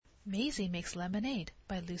Maisy Makes Lemonade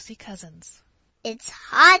by Lucy Cousins. It's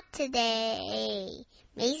hot today.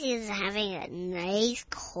 Maisy is having a nice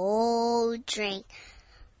cold drink.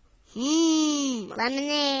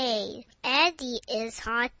 Lemonade. Eddie is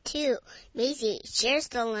hot too. Maisy shares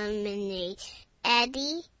the lemonade.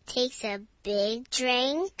 Eddie takes a big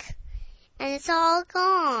drink and it's all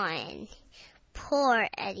gone. Poor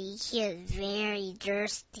Eddie, he is very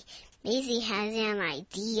thirsty. Maisy has an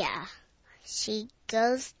idea. She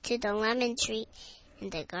goes to the lemon tree in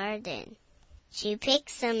the garden. She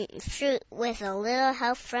picks some fruit with a little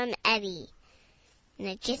help from Eddie. In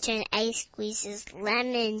the kitchen, Eddie squeezes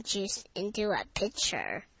lemon juice into a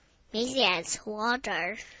pitcher. Maisy adds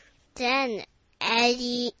water. Then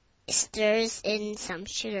Eddie stirs in some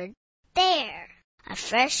sugar. There! A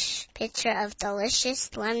fresh pitcher of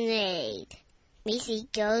delicious lemonade.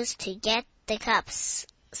 Maisy goes to get the cups.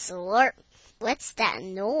 Slurp! What's that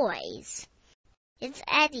noise? It's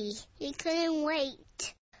Eddie. He couldn't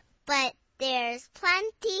wait. But there's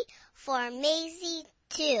plenty for Maisy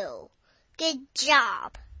too. Good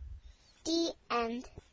job. The end.